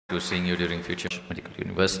to seeing you during Future Medical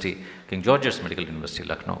University, King George's Medical University,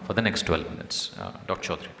 Lucknow, for the next 12 minutes.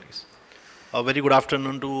 Dr. Chaudhary, please. A very good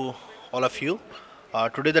afternoon to all of you.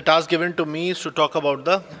 Today the task given to me is to talk about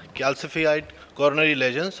the calcified coronary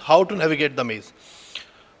lesions, how to navigate the maze.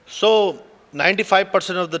 So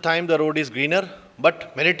 95% of the time the road is greener,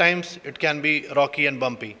 but many times it can be rocky and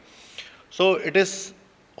bumpy. So it is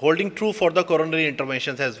holding true for the coronary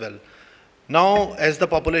interventions as well. Now, as the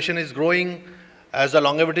population is growing, as the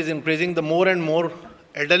longevity is increasing, the more and more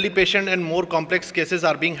elderly patient and more complex cases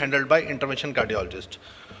are being handled by intervention cardiologists.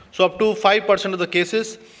 So up to 5% of the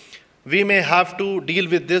cases, we may have to deal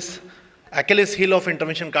with this Achilles heel of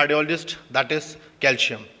intervention cardiologist, that is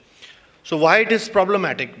calcium. So why it is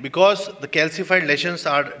problematic? Because the calcified lesions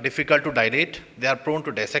are difficult to dilate, they are prone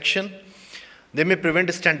to dissection, they may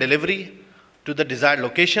prevent stent delivery to the desired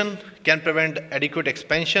location, can prevent adequate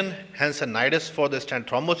expansion, hence a nidus for the stent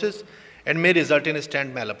thrombosis, and may result in a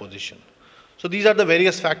stent malapposition. So these are the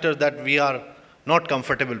various factors that we are not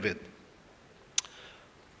comfortable with.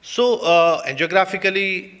 So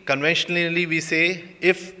angiographically, conventionally we say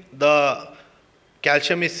if the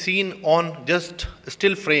calcium is seen on just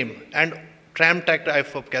still frame and tram type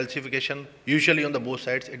of calcification, usually on the both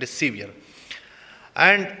sides, it is severe.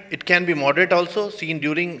 And it can be moderate also, seen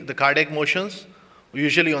during the cardiac motions,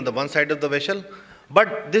 usually on the one side of the vessel.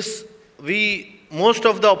 But this, most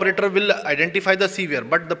of the operator will identify the severe,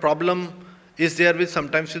 but the problem is there with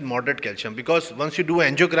sometimes with moderate calcium, because once you do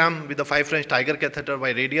angiogram with the 5 French tiger catheter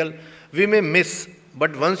by radial, we may miss.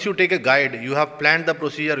 But once you take a guide, you have planned the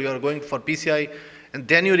procedure, you are going for PCI, and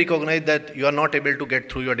then you recognize that you are not able to get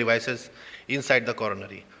through your devices inside the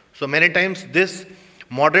coronary. So many times this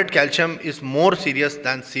moderate calcium is more serious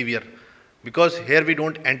than severe, because here we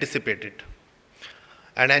don't anticipate it.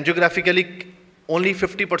 And angiographically, only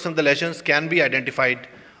 50% of the lesions can be identified.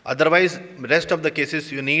 Otherwise, rest of the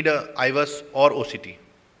cases you need a IVUS or OCT.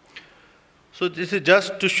 So this is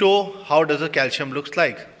just to show how does the calcium looks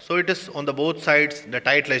like. So it is on the both sides, the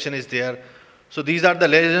tight lesion is there. So these are the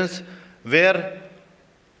lesions where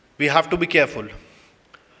we have to be careful.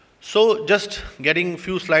 So just getting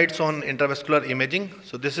few slides on intravascular imaging.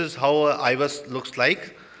 So this is how IVUS looks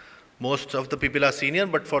like. Most of the people are senior,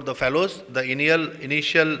 but for the fellows, the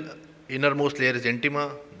initial innermost layer is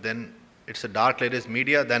intima, then it's a dark layer is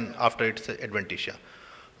media, then after it's adventitia.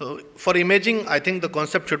 So for imaging, I think the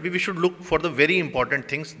concept should be, we should look for the very important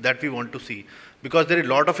things that we want to see, because there is a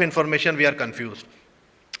lot of information, we are confused.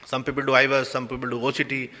 Some people do IVUS, some people do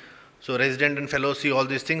OCT, so resident and fellows see all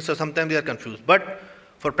these things, so sometimes they are confused. But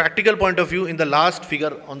for practical point of view, in the last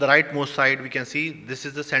figure on the rightmost side, we can see this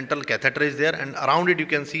is the central catheter is there, and around it you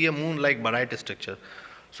can see a moon-like bright structure.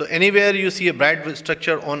 So anywhere you see a bright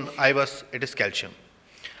structure on IVUS, it is calcium.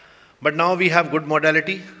 But now we have good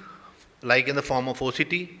modality, like in the form of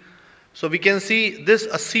OCT. So we can see this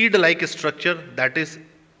a seed-like structure that is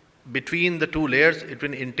between the two layers,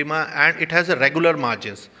 between intima, and it has a regular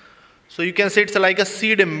margins. So you can say it's like a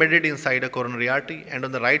seed embedded inside a coronary artery, and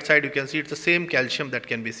on the right side you can see it's the same calcium that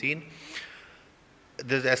can be seen.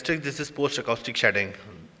 This asterisk, this is post-acoustic shadowing.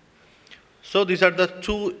 So these are the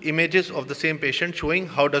two images of the same patient showing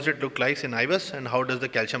how does it look like in IVUS and how does the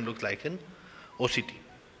calcium look like in OCT.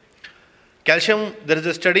 Calcium, there is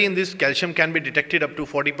a study in this, calcium can be detected up to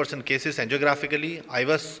 40% cases angiographically.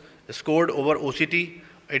 IVUS scored over OCT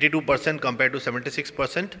 82% compared to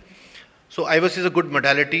 76%. So IVUS is a good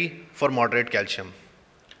modality for moderate calcium.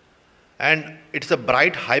 And it's a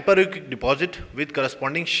bright hyperechoic deposit with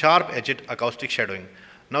corresponding sharp-edged acoustic shadowing.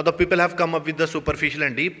 Now the people have come up with the superficial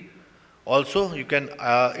and deep. Also, you can,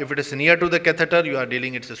 if it is near to the catheter, you are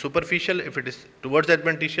dealing, it's a superficial. If it is towards the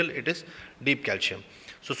adventitial, it is deep calcium.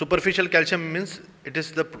 So superficial calcium means it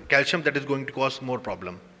is the calcium that is going to cause more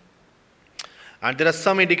problem. And there are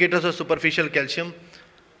some indicators of superficial calcium.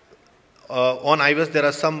 On IVUS, there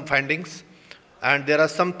are some findings. And there are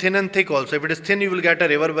some thin and thick also. If it is thin, you will get a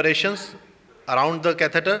reverberations around the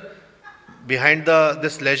catheter, behind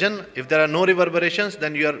this lesion. If there are no reverberations,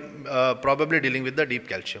 then you are probably dealing with the deep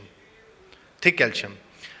calcium, thick calcium.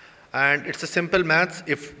 And it's a simple maths.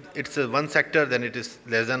 If it's a one sector, then it is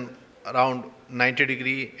less than around 90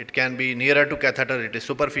 degree. It can be nearer to catheter, it is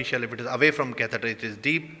superficial. If it is away from catheter, it is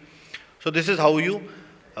deep. So this is how you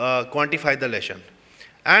quantify the lesion.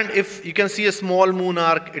 And if you can see a small moon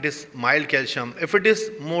arc, it is mild calcium. If it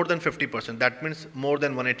is more than 50%, that means more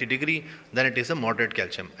than 180 degree, then it is a moderate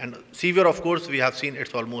calcium. And severe, of course, we have seen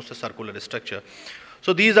it's almost a circular structure.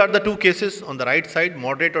 So these are the two cases on the right side,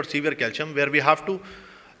 moderate or severe calcium, where we have to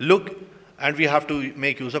look and we have to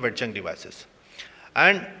make use of adjunct devices.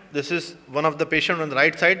 And this is one of the patient on the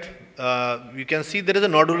right side. You can see there is a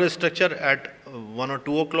nodular structure at 1 or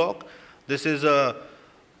 2 o'clock. This is a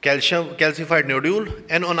calcified nodule,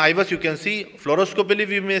 and on IVUS you can see, fluoroscopically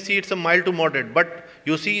we may see it's a mild to moderate, but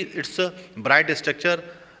you see it's a bright structure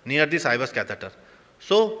near this IVUS catheter.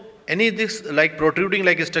 So any this like protruding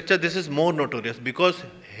like structure, this is more notorious, because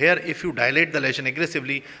here if you dilate the lesion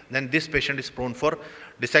aggressively, then this patient is prone for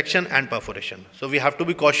dissection and perforation. So we have to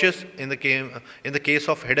be cautious in the case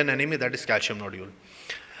of hidden enemy, that is calcium nodule.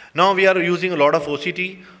 Now we are using a lot of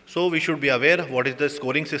OCT, so we should be aware what is the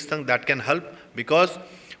scoring system that can help, because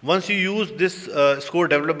once you use this score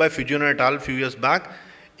developed by Fujino et al. Few years back,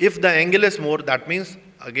 if the angle is more, that means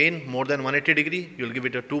again more than 180 degree, you will give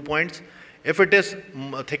it a 2 points. If it is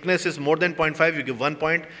thickness is more than 0.5, you give 1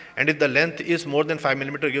 point, and if the length is more than 5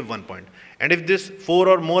 millimeter, you give 1 point. And if this 4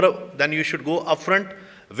 or more, then you should go upfront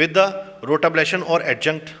with the rotablation or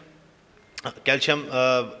adjunct calcium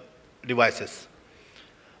devices,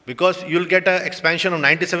 because you'll get an expansion of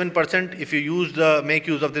 97% if you make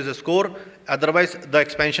use of this score. Otherwise the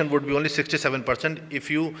expansion would be only 67% if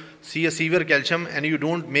you see a severe calcium and you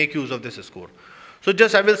don't make use of this score. So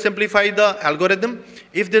just I will simplify the algorithm.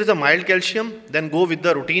 If there is a mild calcium, then go with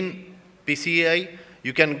the routine PCAI.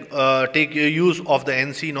 You can take use of the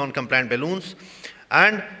NC non-compliant balloons.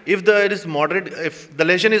 And if there is moderate, if the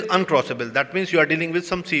lesion is uncrossable, that means you are dealing with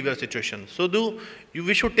some severe situation. So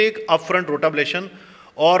we should take upfront rotablation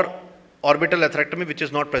or orbital atherectomy, which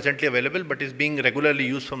is not presently available but is being regularly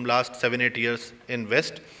used from last 7-8 years in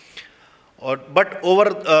West. But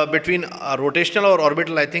over between rotational or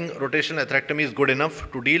orbital, I think rotational atherectomy is good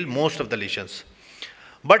enough to deal most of the lesions.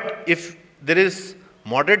 But if there is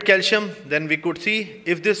moderate calcium, then we could see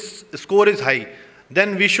if this score is high,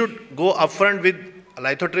 then we should go upfront with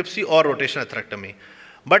lithotripsy or rotational atherectomy.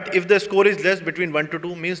 But if the score is less, between 1 to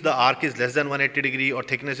 2, means the arc is less than 180 degree or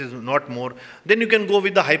thickness is not more, then you can go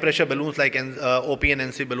with the high pressure balloons like OP and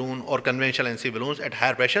NC balloon or conventional NC balloons at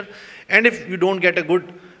higher pressure. And if you don't get a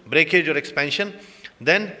good breakage or expansion,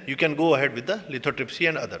 then you can go ahead with the lithotripsy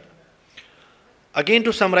and other. Again,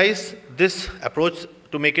 to summarize this approach,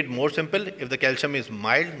 to make it more simple, if the calcium is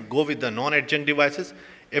mild, go with the non-adjunct devices.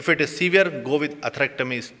 If it is severe, go with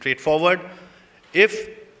atherectomy straightforward. If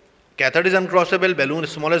catheter is uncrossable,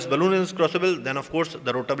 smallest balloon is crossable, then of course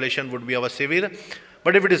the rotablation would be our savior.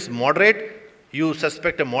 But if it is moderate, you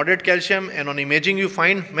suspect a moderate calcium, and on imaging you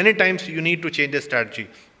find many times you need to change the strategy,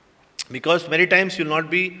 because many times you will not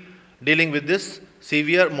be dealing with this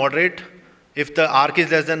severe, moderate. If the arc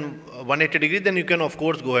is less than 180 degree, then you can of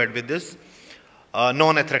course go ahead with this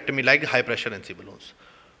non-atherectomy like high pressure NC balloons.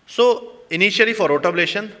 So initially for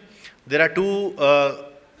rotablation, there are two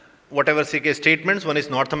statements. One is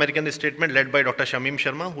North American statement led by Dr. Shamim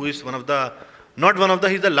Sharma, who is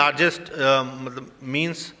he's the largest,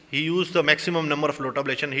 means he used the maximum number of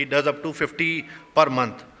rotablation. He does up to 50 per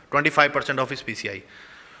month, 25% of his PCI.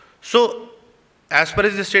 So as per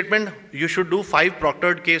his statement, you should do 5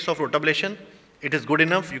 proctored case of rotablation. It is good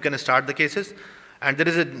enough, you can start the cases. And there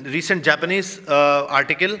is a recent Japanese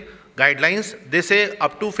article, guidelines, they say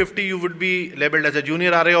up to 50 you would be labeled as a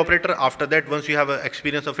junior RA operator. After that, once you have an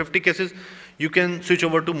experience of 50 cases, you can switch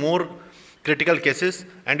over to more critical cases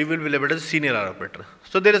and you will be labeled as a senior RA operator.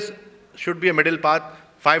 So should be a middle path,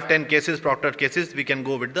 5-10 cases, proctored cases, we can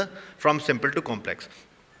go with from simple to complex.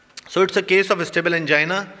 So it's a case of a stable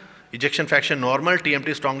angina, ejection fraction normal,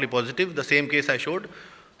 TMT strongly positive, the same case I showed.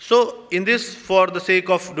 So in this, for the sake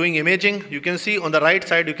of doing imaging, you can see on the right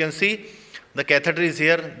side, you can see the catheter is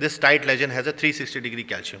here. This tight lesion has a 360 degree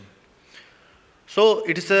calcium. So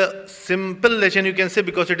it is a simple lesion, you can say,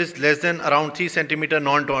 because it is less than around 3 centimeter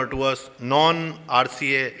non-tortuous,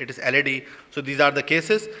 non-RCA, it is LED. So these are the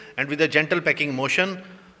cases, and with a gentle packing motion,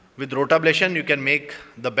 with rotablation, you can make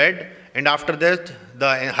the bed, and after that,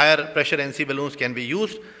 the higher pressure NC balloons can be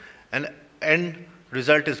used, and end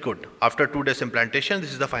result is good. After 2 days implantation,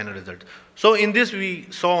 this is the final result. So in this, we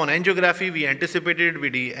saw on angiography, we anticipated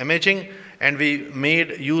with the imaging, and we made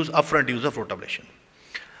upfront use of rotablation.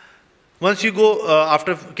 Once you go,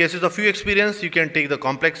 after cases of few experience, you can take the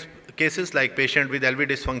complex cases like patient with LV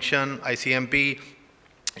dysfunction, ICMP,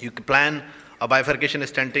 you can plan a bifurcation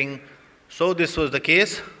stenting. So this was the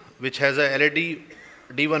case, which has a LED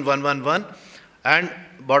D1111 and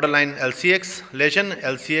borderline LCX lesion.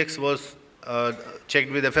 LCX was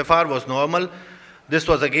checked with FFR, was normal. This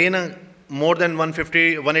was again more than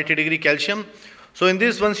 180 degree calcium. So in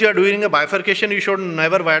this, once you are doing a bifurcation, you should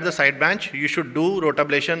never wire the side branch. You should do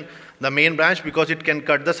rotablation, the main branch, because it can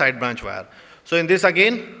cut the side branch wire. So in this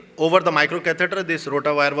again, over the microcatheter, this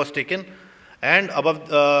rota wire was taken, and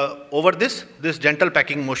above over this gentle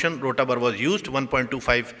packing motion rotabur was used,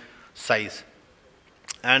 1.25 size.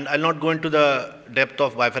 And I'll not go into the depth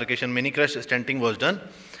of bifurcation. Mini crush stenting was done.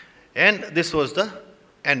 And this was the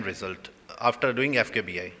end result after doing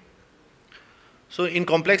FKBI. So in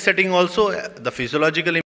complex setting also, the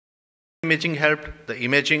physiological imaging helped, the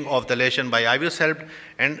imaging of the lesion by IVUS helped,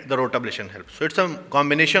 and the rotablation helped. So it's a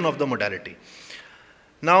combination of the modality.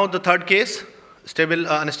 Now the third case, stable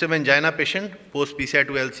unstable angina patient, post PCI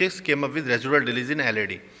to L6, came up with residual disease in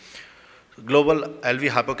LAD. Global LV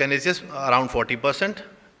hypokinesis around 40%.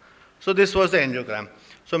 So this was the angiogram.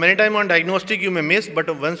 So many times on diagnostic you may miss,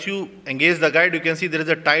 but once you engage the guide, you can see there is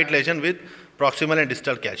a tight lesion with proximal and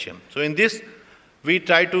distal calcium. So in this, we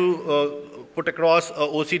try to put across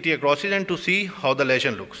OCT across it and to see how the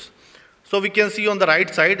lesion looks. So we can see on the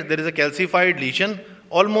right side, there is a calcified lesion,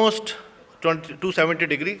 almost 270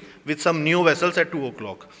 degree with some new vessels at 2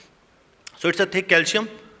 o'clock. So it's a thick calcium.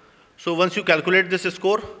 So once you calculate this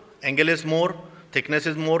score, angle is more, thickness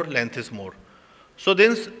is more, length is more. So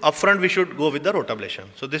then upfront we should go with the rotablation.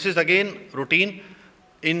 So this is again routine.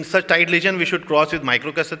 In such tight lesion, we should cross with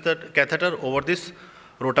microcatheter over this.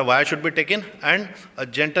 Rota wire should be taken and a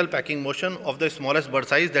gentle packing motion of the smallest bird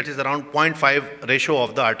size, that is around 0.5 ratio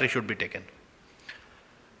of the artery should be taken.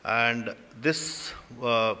 And this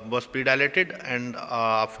was pre-dilated, and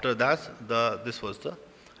after that, this was the.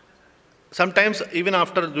 Sometimes even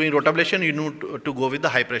after doing rotablation, you need to go with the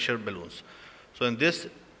high pressure balloons. So in this,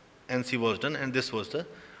 NC was done, and this was the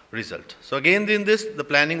result. So again in this, the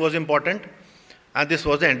planning was important, and this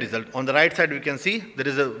was the end result. On the right side, we can see there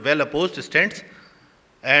is a well opposed stents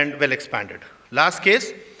and well expanded. Last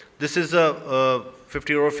case, this is a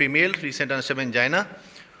 50-year-old female, recent unstable angina.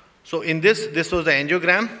 So in this was the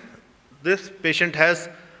angiogram. This patient has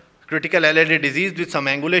critical LAD disease with some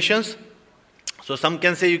angulations. So some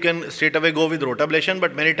can say you can straight away go with rotablation,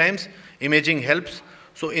 but many times imaging helps.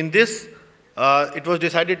 So in this, it was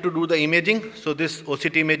decided to do the imaging. So this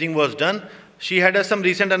OCT imaging was done. She had some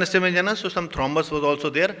recent unstable angina, so some thrombus was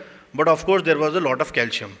also there. But of course, there was a lot of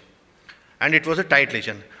calcium. And it was a tight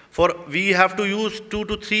lesion. We have to use 2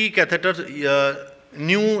 to 3 catheters,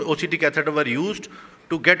 new OCT catheter were used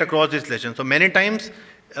to get across this lesion. So many times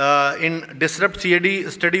in disrupt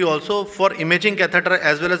CAD study also, for imaging catheter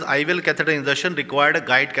as well as IVL catheter insertion required a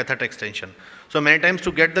guide catheter extension. So many times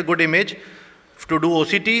to get the good image, to do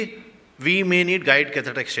OCT, we may need guide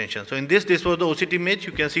catheter extension. So in this was the OCT image.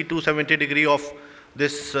 You can see 270 degree of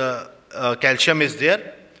this calcium is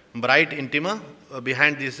there, bright intima.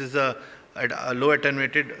 Behind this is a low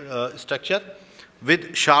attenuated structure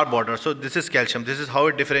with sharp border. So this is calcium. This is how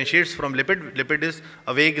it differentiates from lipid. Lipid is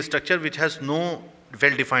a vague structure which has no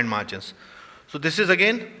well-defined margins. So this is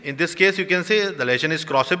again, in this case, you can say the lesion is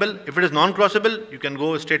crossable. If it is non-crossable, you can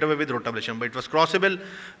go straight away with rotablation. But it was crossable.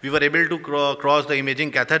 We were able to cross the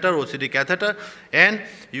imaging catheter, OCT catheter, and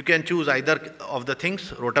you can choose either of the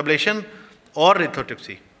things, rotablation or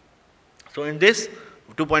lithotripsy. So in this,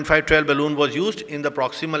 2.512 balloon was used in the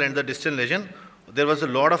proximal and the distal lesion. There was a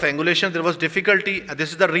lot of angulation. There was difficulty.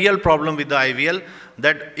 This is the real problem with the IVL,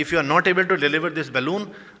 that if you are not able to deliver this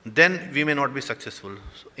balloon, then we may not be successful.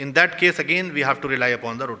 So in that case, again, we have to rely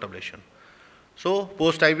upon the rotablation. So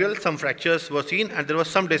post-IVL, some fractures were seen, and there was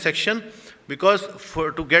some dissection because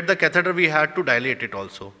to get the catheter, we had to dilate it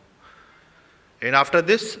also. And after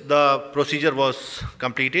this, the procedure was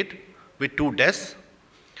completed with 2 DES.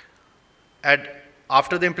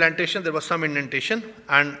 After the implantation, there was some indentation,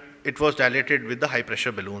 and it was dilated with the high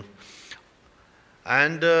pressure balloon.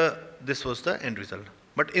 And this was the end result.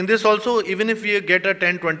 But in this also, even if we get a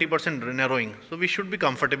 10-20% narrowing, so we should be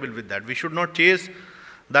comfortable with that. We should not chase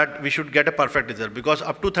that we should get a perfect result, because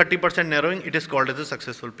up to 30% narrowing, it is called as a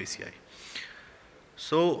successful PCI.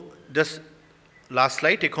 So just last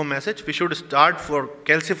slide, take home message. We should start for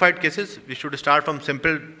calcified cases. We should start from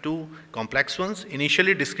simple to complex ones.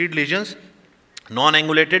 Initially, discrete lesions,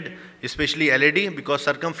 non-angulated, especially LAD, because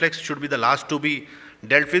circumflex should be the last to be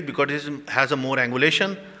dealt with because it has a more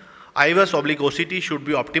angulation. IVUS/OCT should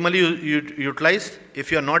be optimally utilized. If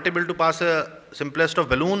you are not able to pass a smallest of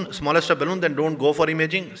balloon, then don't go for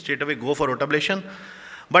imaging, straight away go for rotablation.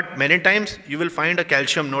 But many times you will find a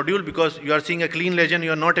calcium nodule because you are seeing a clean lesion,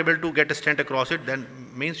 you are not able to get a stent across it, then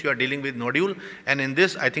means you are dealing with nodule. And in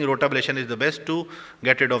this, I think rotablation is the best to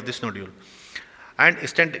get rid of this nodule. And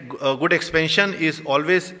stent, good expansion is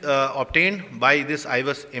always obtained by this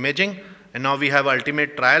IVUS imaging. And now we have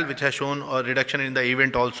ultimate trial which has shown a reduction in the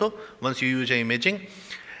event also once you use a imaging.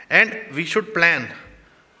 And we should plan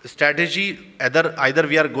strategy, either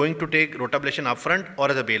we are going to take rotablation upfront or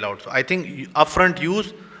as a bailout. So I think upfront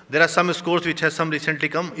use, there are some scores which has some recently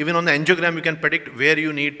come. Even on the angiogram, you can predict where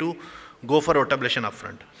you need to go for rotablation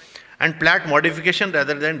upfront. and plaque modification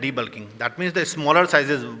rather than debulking. That means the smaller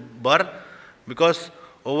sizes burr, because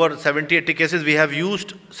over 70-80 cases we have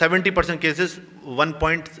used 70% cases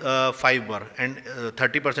 1.5 burr and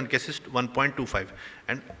 30% cases 1.25,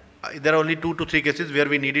 and there are only 2 to 3 cases where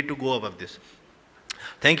we needed to go above this.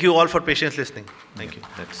 Thank you all for patience listening. Thank you.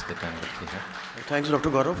 That's the time that we have. Thanks, Dr.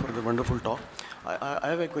 Gaurav, for the wonderful talk. I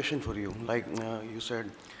have a question for you. Like you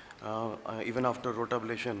said, even after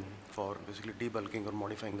rotablation for basically debulking or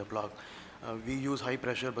modifying the plaque, we use high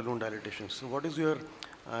pressure balloon dilatation. So what is your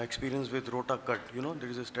experience with rota cut? You know, there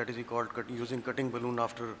is a strategy called using cutting balloon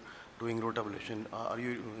after doing rotablation. Are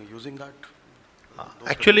you using that?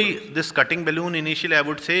 Actually, this cutting balloon, initially I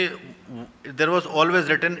would say, there was always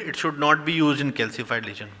written it should not be used in calcified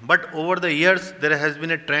lesion. But over the years, there has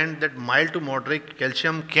been a trend that mild to moderate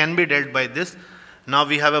calcium can be dealt by this. Now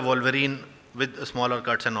we have a Wolverine with smaller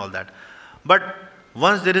cuts and all that. But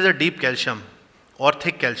once there is a deep calcium or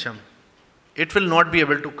thick calcium, it will not be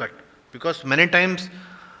able to cut, because many times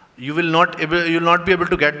you will not be able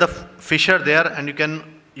to get the fissure there, and you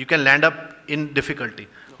can land up in difficulty.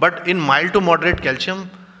 But in mild to moderate calcium,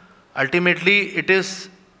 ultimately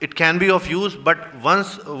it can be of use. But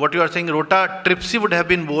once what you are saying, rotatripsy would have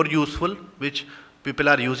been more useful, which people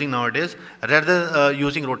are using nowadays, rather than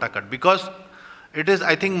using rotacut, because it is,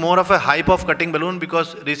 I think, more of a hype of cutting balloon.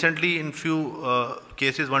 Because recently in few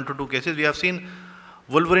cases, 1 to 2 cases, we have seen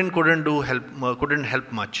Wolverine couldn't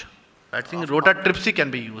help much. I think rotatripsy can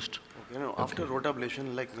be used. You know, after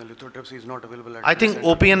rotablation, like the lithotripsy is not available at I think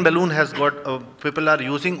OPN balloon has got, people are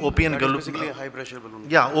using OPN balloon. Basically a high pressure balloon.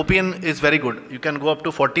 Yeah, OPN is very good. You can go up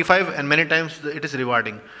to 45, and many times it is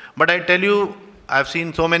rewarding. But I tell you, I've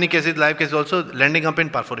seen so many cases, live cases also, landing up in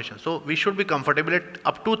perforation. So we should be comfortable at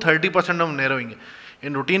up to 30% of narrowing.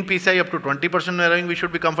 In routine PCI, up to 20% narrowing, we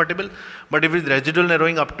should be comfortable. But if it's residual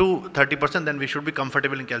narrowing up to 30%, then we should be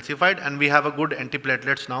comfortable in calcified, and we have a good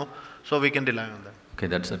antiplatelets now, so we can rely on them. Okay,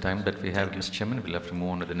 that's the time that we have, Mr. Chairman. We'll have to move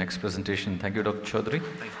on to the next presentation. Thank you, Dr. Chaudhary.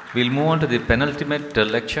 We'll move on to the penultimate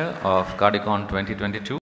lecture of Cardicon 2022.